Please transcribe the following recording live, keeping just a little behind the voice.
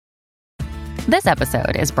This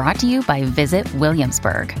episode is brought to you by Visit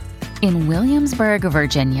Williamsburg. In Williamsburg,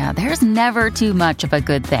 Virginia, there's never too much of a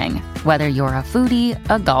good thing. Whether you're a foodie,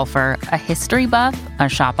 a golfer, a history buff, a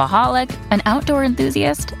shopaholic, an outdoor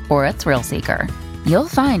enthusiast, or a thrill seeker, you'll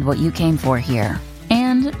find what you came for here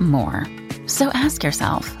and more. So ask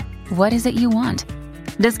yourself, what is it you want?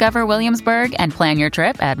 Discover Williamsburg and plan your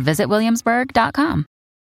trip at visitwilliamsburg.com.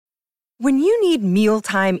 When you need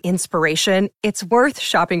mealtime inspiration, it's worth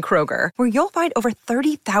shopping Kroger, where you'll find over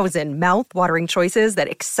 30,000 mouth-watering choices that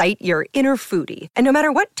excite your inner foodie. And no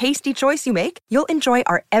matter what tasty choice you make, you'll enjoy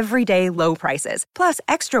our everyday low prices, plus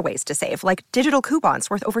extra ways to save, like digital coupons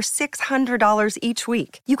worth over $600 each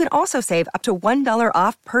week. You can also save up to $1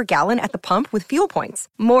 off per gallon at the pump with fuel points.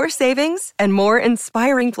 More savings and more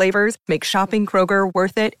inspiring flavors make shopping Kroger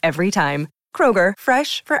worth it every time. Kroger,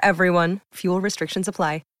 fresh for everyone. Fuel restrictions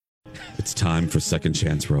apply. It's time for Second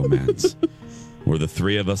Chance Romance, where the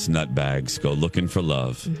three of us nutbags go looking for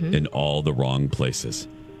love in all the wrong places.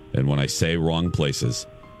 And when I say wrong places,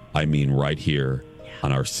 I mean right here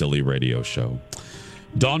on our silly radio show.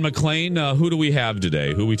 Dawn McClain, who do we have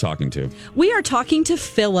today? Who are we talking to? We are talking to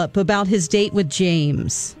Philip about his date with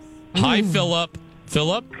James. Hi, Philip.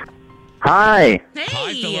 Philip? Hi. Hey.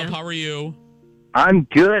 Hi, Philip. How are you? I'm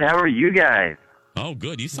good. How are you guys? Oh,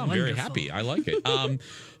 good. You sound very happy. I like it.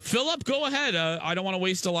 Philip, go ahead. I don't want to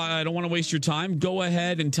waste a lot. I don't want to waste your time. Go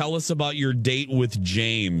ahead and tell us about your date with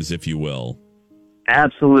James, if you will.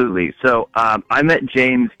 Absolutely. So I met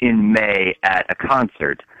James in May at a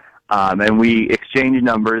concert, and we exchanged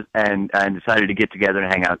numbers and decided to get together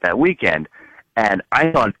and hang out that weekend. And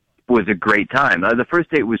I thought it was a great time. The first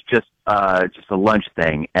date was just a lunch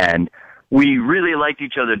thing, and we really liked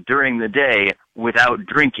each other during the day without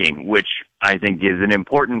drinking, which I think is an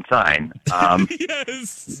important sign.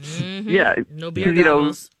 Yes. Mm-hmm. Yeah. No beer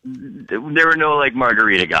goggles. There were no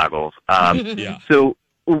margarita goggles. Yeah. So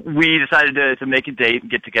we decided to make a date and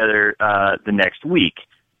get together the next week.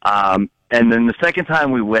 And then the second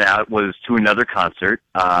time we went out was to another concert.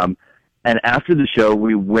 And after the show,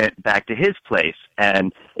 we went back to his place,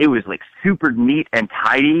 and it was super neat and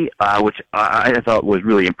tidy, which I thought was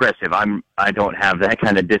really impressive. I don't have that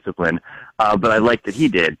kind of discipline, but I liked that he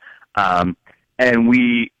did. And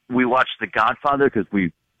we watched The Godfather because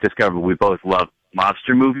we discovered we both love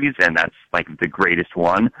mobster movies, and that's the greatest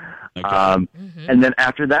one. Okay. And then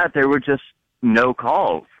after that, there were just no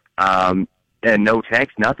calls. And no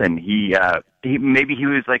text, nothing. He maybe he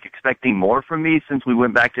was expecting more from me since we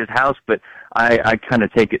went back to his house, but I kind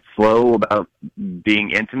of take it slow about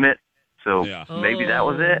being intimate. So maybe that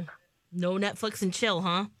was it. No Netflix and chill,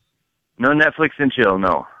 huh? No Netflix and chill,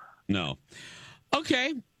 no. No.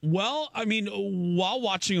 Okay. Well, I mean, while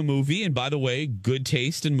watching a movie, and by the way, good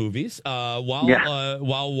taste in movies, while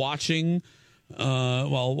watching,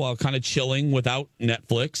 while kind of chilling without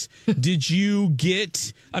Netflix, did you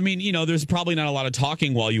get, I mean, there's probably not a lot of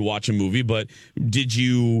talking while you watch a movie, but did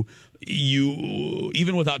you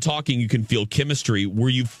even without talking, you can feel chemistry. Were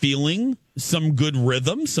you feeling some good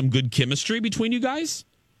rhythm, some good chemistry between you guys?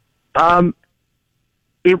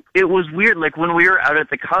 It was weird. When we were out at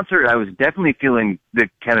the concert, I was definitely feeling the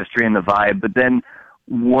chemistry and the vibe. But then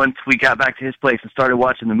once we got back to his place and started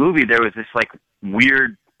watching the movie, there was this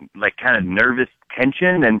weird, kind of nervous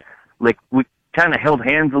tension. And we kind of held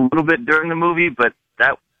hands a little bit during the movie, but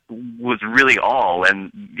that was really all.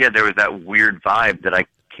 And yeah, there was that weird vibe that I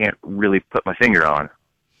can't really put my finger on.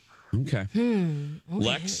 Okay. Okay.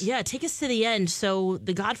 Lex? Yeah, take us to the end. So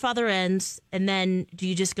The Godfather ends, and then do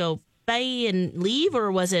you just go bye and leave,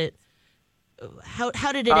 or was it how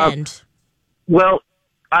did it end? Well,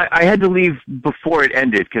 I had to leave before it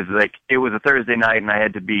ended because it was a Thursday night and I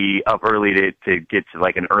had to be up early to get to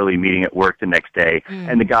an early meeting at work the next day.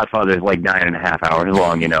 And The Godfather is 9.5 hours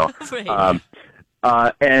long,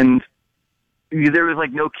 Right. And there was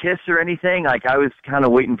no kiss or anything. I was kind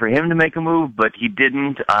of waiting for him to make a move, but he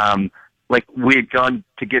didn't. We had gone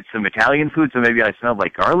to get some Italian food, so maybe I smelled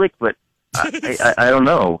like garlic, but I don't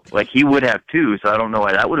know. He would have too, so I don't know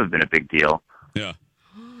why that would have been a big deal. Yeah.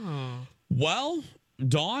 Well,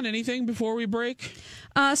 Dawn, anything before we break?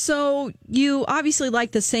 So you obviously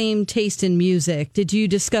like the same taste in music. Did you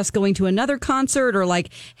discuss going to another concert or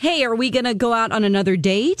hey, are we going to go out on another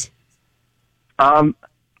date? I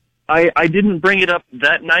didn't bring it up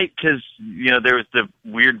that night because, there was the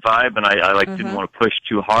weird vibe and I didn't want to push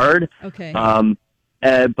too hard. Okay.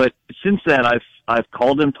 But since then I've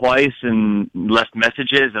called him twice and left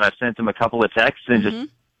messages and I've sent him a couple of texts and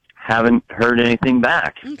just haven't heard anything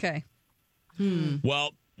back. Okay.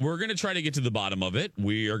 Well, we're going to try to get to the bottom of it.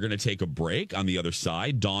 We are going to take a break. On the other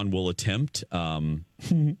side, Dawn will attempt.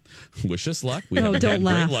 Wish us luck. We haven't had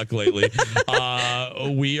great luck lately.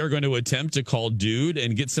 We are going to attempt to call Dude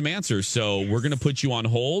and get some answers. So we're going to put you on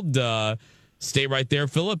hold. Stay right there,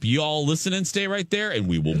 Philip. You all listen and stay right there, and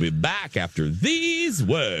we will be back after these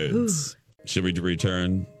words. Should we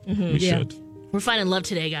return? We should. We're finding love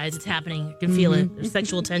today, guys. It's happening. You can feel it. There's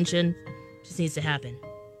sexual tension. Just needs to happen.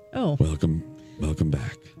 Oh. Welcome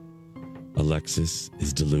back. Alexis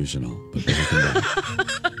is delusional, but welcome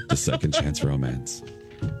back to Second Chance Romance,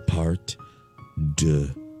 Part 2.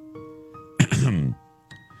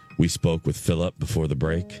 We spoke with Philip before the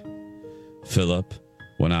break. Philip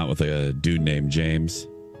went out with a dude named James.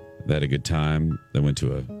 They had a good time. They went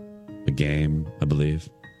to a game, I believe.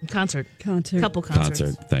 Concert. Couple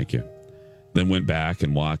concerts. Thank you. Then went back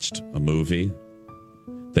and watched a movie.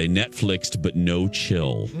 They Netflixed, but no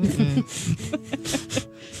chill.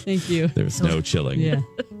 Thank you. There was no chilling. Yeah.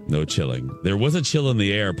 No chilling. There was a chill in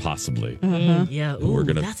the air, possibly. Yeah. But we're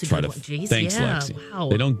gonna that's a try good to. one, Jace. Thanks, yeah, Lexi. Wow.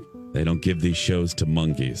 They don't give these shows to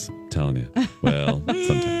monkeys. I'm telling you. Well,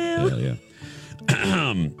 sometimes. Yeah.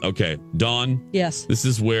 Okay, Dawn. Yes. This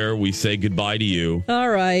is where we say goodbye to you. All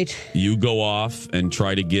right. You go off and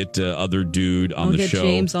try to get other dude on I'll the get show.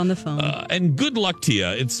 James on the phone. And good luck to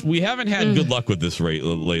you. We haven't had good luck with this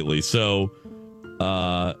lately. So,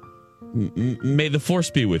 may the force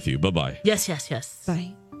be with you. Bye bye. Yes.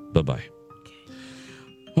 Bye. Bye bye.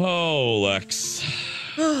 Oh, Lex.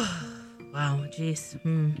 Wow, jeez.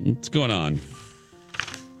 What's going on?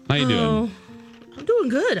 How you doing? I'm doing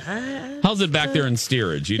good. How's it back there in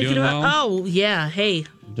steerage? You doing well? Oh, yeah. Hey.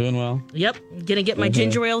 Doing well? Yep. Gonna get my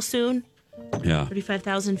ginger ale soon. Yeah.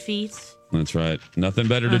 35,000 feet. That's right. Nothing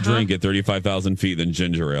better to drink at 35,000 feet than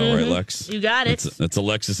ginger ale, right, Lex? You got it. That's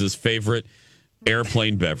Alexis's favorite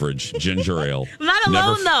airplane beverage, ginger ale. I'm not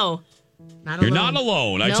alone, though. You're not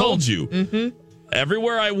alone. I No. told you.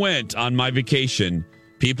 Everywhere I went on my vacation,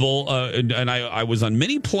 people, and I was on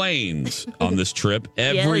many planes on this trip.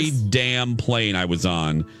 Every Yes. damn plane I was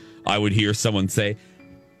on, I would hear someone say,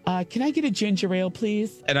 can I get a ginger ale,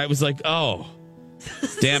 please? And I was like, oh,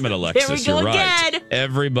 damn it, Alexis, Here we you're go right. again.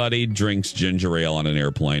 Everybody drinks ginger ale on an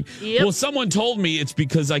airplane. Yep. Well, someone told me it's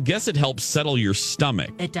because I guess it helps settle your stomach.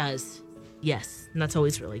 It does. Yes. And that's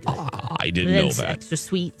always really good. I didn't And know it's that. extra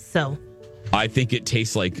sweet, so. I think it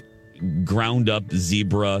tastes like ground up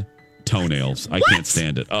zebra toenails. I can't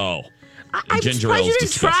stand it. Oh, I'm ginger surprised ale you is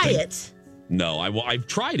didn't disgusting. try it. No, I've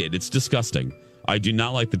tried it. It's disgusting. I do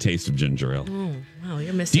not like the taste of ginger ale. Oh,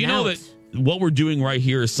 you're missing Do you know out. that what we're doing right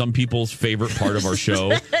here is some people's favorite part of our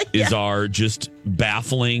show is our just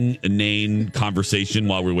baffling, inane conversation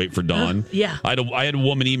while we wait for Dawn? Yeah. I had a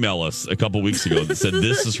woman email us a couple weeks ago that said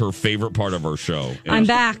this is her favorite part of our show. I'm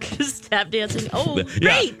back. Just tap dancing. Oh, Yeah.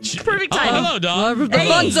 great. Perfect Oh, timing. hello, Dawn. The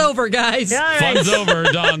fun's over, guys. All right. Fun's over.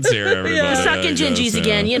 Dawn's here, everybody. Sucking gingies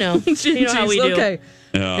again, you know. You know how we do. Okay.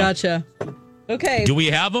 Yeah. Gotcha. Okay. Do we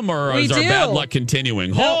have them, or We is our do. bad luck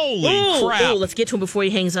continuing? Holy Ooh, crap. ooh, let's get to him before he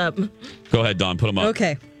hangs up. Go ahead, Dawn. Put them up.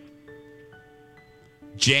 Okay.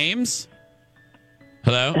 James?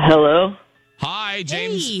 Hello? Hello. Hi,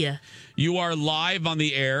 James. Hey. You are live on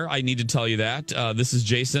the air. I need to tell you that. This is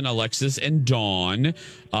Jason, Alexis, and Dawn.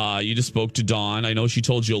 You just spoke to Dawn. I know she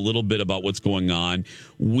told you a little bit about what's going on.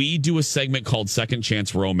 We do a segment called Second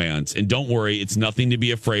Chance Romance. And don't worry, it's nothing to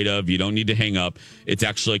be afraid of. You don't need to hang up. It's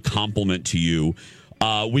actually a compliment to you.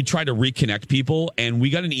 We try to reconnect people, and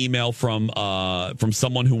we got an email from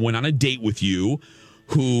someone who went on a date with you,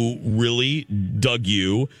 who really dug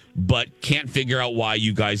you, but can't figure out why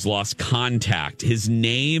you guys lost contact. His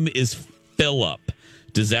name is Philip.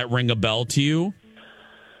 Does that ring a bell to you?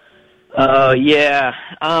 Yeah.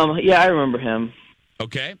 Yeah, I remember him.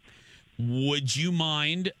 Okay. Would you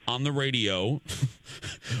mind on the radio,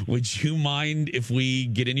 would you mind if we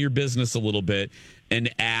get into your business a little bit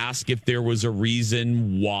and ask if there was a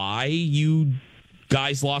reason why you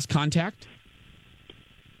guys lost contact?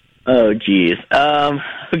 Oh, geez.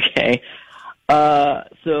 Okay.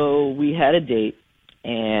 So we had a date,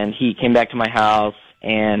 and he came back to my house,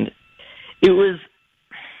 and everything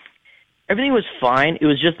was fine. It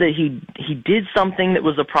was just that he did something that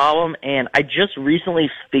was a problem, and I just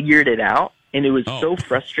recently figured it out, and it was so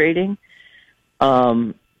frustrating.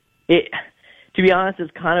 To be honest,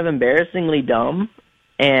 it's kind of embarrassingly dumb,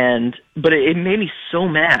 but it made me so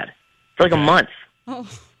mad for like a month. Oh.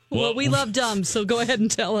 Well, we love dumb, so go ahead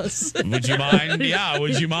and tell us. Would you mind? Yeah,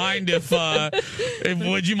 would you mind if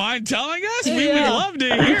would you mind telling us? We would love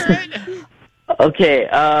to hear it. Okay.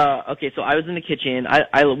 So I was in the kitchen.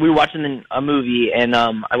 We were watching a movie, and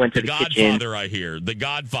I went to the kitchen. The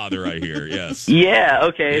Godfather, I hear. Yes. Yeah.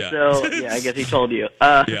 Okay. Yeah. So I guess he told you.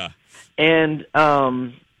 Yeah. And I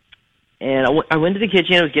went to the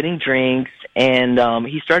kitchen. I was getting drinks, and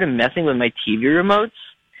he started messing with my TV remotes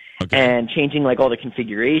and changing like all the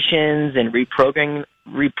configurations and reprogramming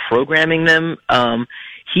them.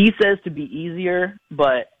 He says to be easier,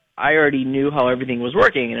 but I already knew how everything was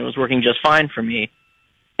working, and it was working just fine for me.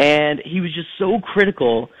 And he was just so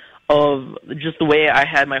critical of just the way I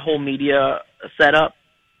had my whole media set up.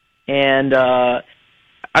 And I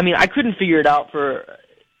couldn't figure it out for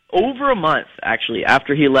over a month, actually,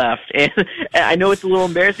 after he left. And I know it's a little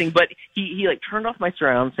embarrassing, but he like turned off my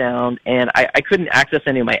surround sound, and I couldn't access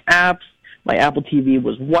any of my apps. My Apple TV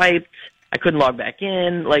was wiped. I couldn't log back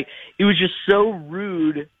in. Like, it was just so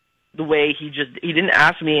rude the way he didn't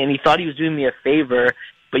ask me, and he thought he was doing me a favor,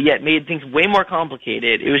 but yet made things way more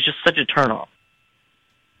complicated. It was just such a turnoff.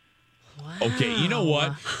 Wow. Okay, you know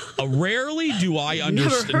what? Rarely do I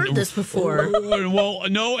understand. Never heard this before. Well,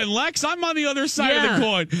 no, and Lex, I'm on the other side of the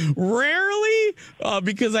coin. Rarely,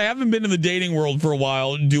 because I haven't been in the dating world for a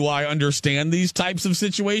while, do I understand these types of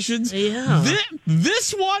situations. Yeah.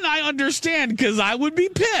 This one I understand because I would be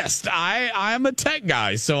pissed. I'm a tech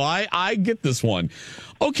guy, so I get this one.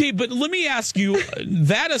 Okay, but let me ask you,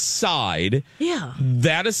 that aside,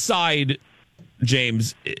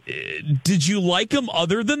 James, did you like him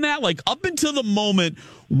other than that? Like, up until the moment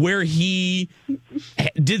where he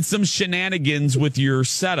did some shenanigans with your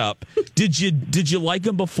setup, did you like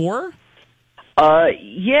him before?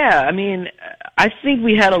 Yeah. I mean, I think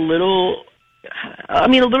we had a little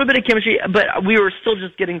bit of chemistry, but we were still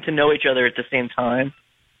just getting to know each other at the same time.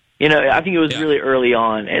 You know, I think it was really early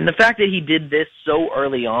on. And the fact that he did this so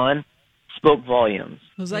early on spoke volumes.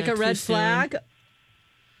 It was like a red flag?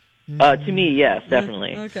 To me, yes,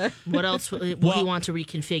 definitely. Okay. What else would he want to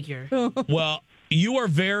reconfigure? Well,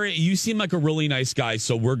 you seem like a really nice guy,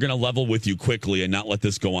 so we're going to level with you quickly and not let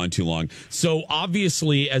this go on too long. So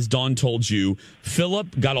obviously, as Dawn told you,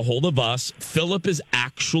 Philip got a hold of us. Philip is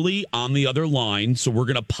actually on the other line, so we're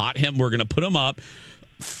going to pot him. We're going to put him up.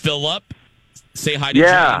 Philip, say hi to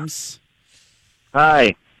James.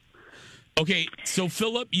 Hi. Okay, so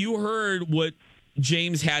Philip, you heard what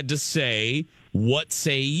James had to say. What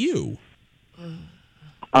say you?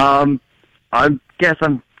 I guess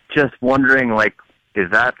I'm just wondering, like, is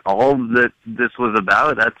that all that this was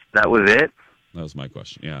about? That was it? That was my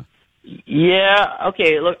question, yeah. Yeah,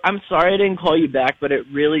 okay, look, I'm sorry I didn't call you back, but it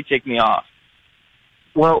really ticked me off.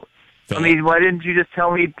 Well, Philip? I mean, why didn't you just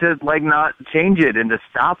tell me to, like, not change it and to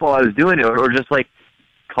stop while I was doing it, or just, like,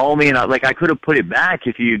 call me and, I could have put it back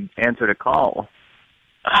if you'd answered a call.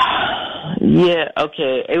 Yeah,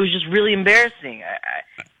 okay. It was just really embarrassing.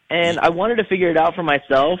 And I wanted to figure it out for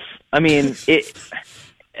myself. I mean,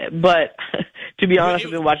 but to be honest,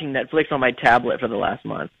 I've been watching Netflix on my tablet for the last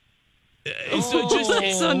month.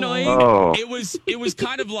 That's annoying. Oh. It was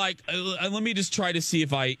kind of like, let me just try to see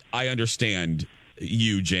if I understand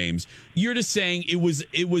you, James. You're just saying it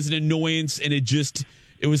was an annoyance, and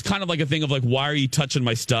it was kind of like a thing of like, why are you touching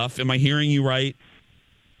my stuff? Am I hearing you right?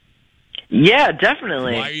 Yeah,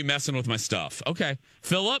 definitely. Why are you messing with my stuff? Okay.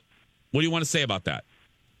 Philip, what do you want to say about that?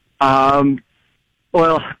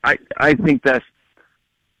 Well, I think that's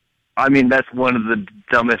one of the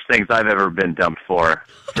dumbest things I've ever been dumped for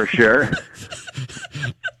sure.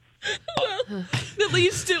 Well, at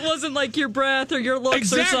least it wasn't like your breath or your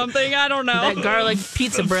looks or something. I don't know. That garlic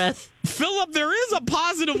pizza breath. Philip, there is a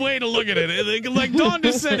positive way to look at it. Like Dawn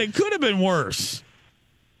just said, it could have been worse.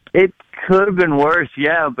 It could have been worse,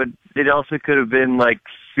 yeah, but it also could have been, like,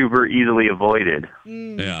 super easily avoided.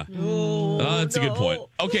 Yeah. That's a good point.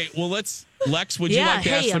 Okay, well, Lex, would you like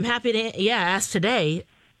to ask? I'm happy to ask today.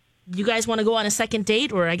 You guys want to go on a second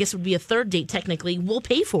date, or I guess it would be a third date technically? We'll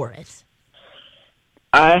pay for it.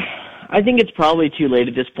 I think it's probably too late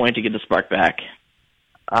at this point to get the spark back.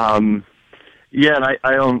 Yeah, and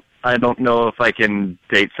I don't know if I can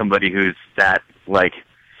date somebody who's that, like,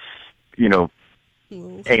 you know,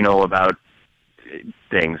 anal about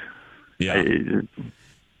things. Yeah.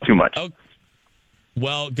 Too much. Oh,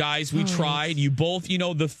 well, guys, we tried. You both,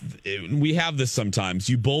 we have this sometimes.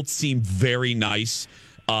 You both seem very nice,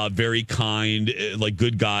 very kind, like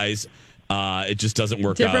good guys. It just doesn't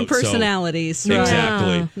work out. Different personalities. So, right?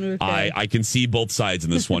 Exactly. Okay. I can see both sides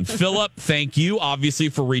in this one. Philip, thank you, obviously,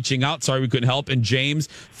 for reaching out. Sorry we couldn't help. And James,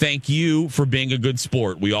 thank you for being a good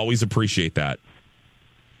sport. We always appreciate that.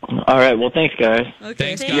 All right. Well, thanks, guys. Okay.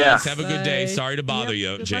 Thanks, guys. Yeah. Have a good day. Sorry to bother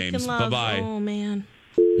you, Good James. luck in love. Bye-bye. Oh, man.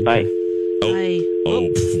 Bye.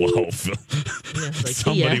 Wow. Like,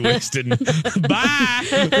 Somebody wasted. Bye. Bye.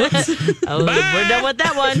 We're done with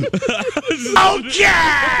that one. Okay.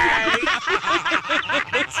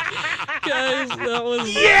 Guys, that was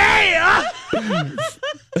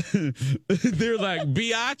They're like,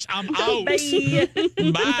 biatch, I'm out. Bye.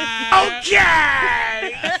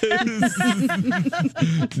 Okay.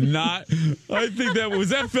 Not. I think that was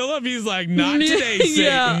that Philip. He's like, not today, Satan.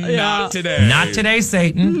 Yeah. Not today. Not today,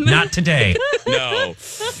 Satan. Not today. No.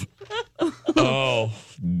 Oh,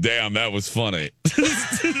 damn, that was funny.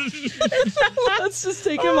 Let's just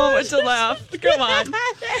take a moment to laugh. Come on.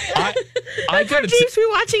 I gotta James be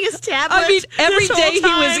watching his tablet. I mean, every this day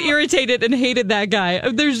whole he was time. irritated and hated that guy.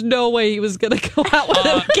 There's no way he was going to go out with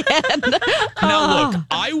him again. Now look,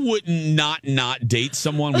 I wouldn't not date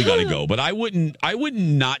someone. We gotta go, but I wouldn't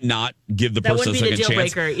not give the That person a wouldn't be the second deal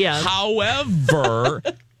chance. breaker, yeah. However,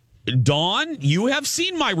 Dawn, you have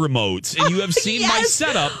seen my remotes and you have seen my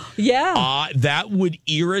setup. Yeah. That would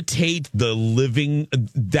irritate the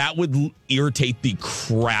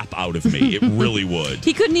crap out of me. It really would.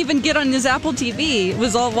 He couldn't even get on his Apple TV. It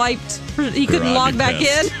was all wiped. He couldn't log back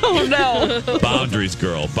in. Oh, no. Boundaries,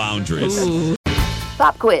 girl. Boundaries. Ooh.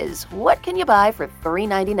 Pop quiz. What can you buy for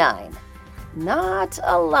 $3.99? Not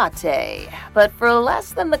a latte, but for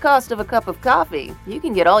less than the cost of a cup of coffee, you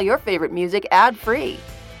can get all your favorite music ad-free.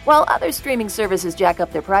 While other streaming services jack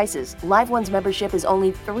up their prices, Live One's membership is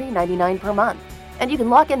only $3.99 per month, and you can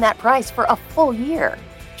lock in that price for a full year.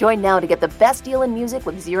 Join now to get the best deal in music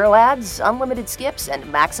with 0 ads, unlimited skips,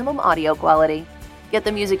 and maximum audio quality. Get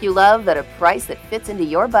the music you love at a price that fits into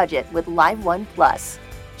your budget with Live One Plus.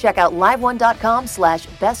 Check out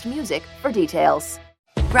liveone.com/bestmusic for details.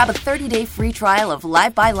 Grab a 30-day free trial of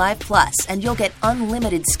Live by Live Plus, and you'll get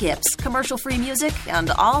unlimited skips, commercial-free music, and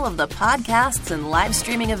all of the podcasts and live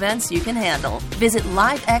streaming events you can handle. Visit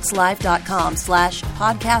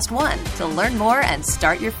livexlive.com/podcast1 to learn more and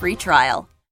start your free trial.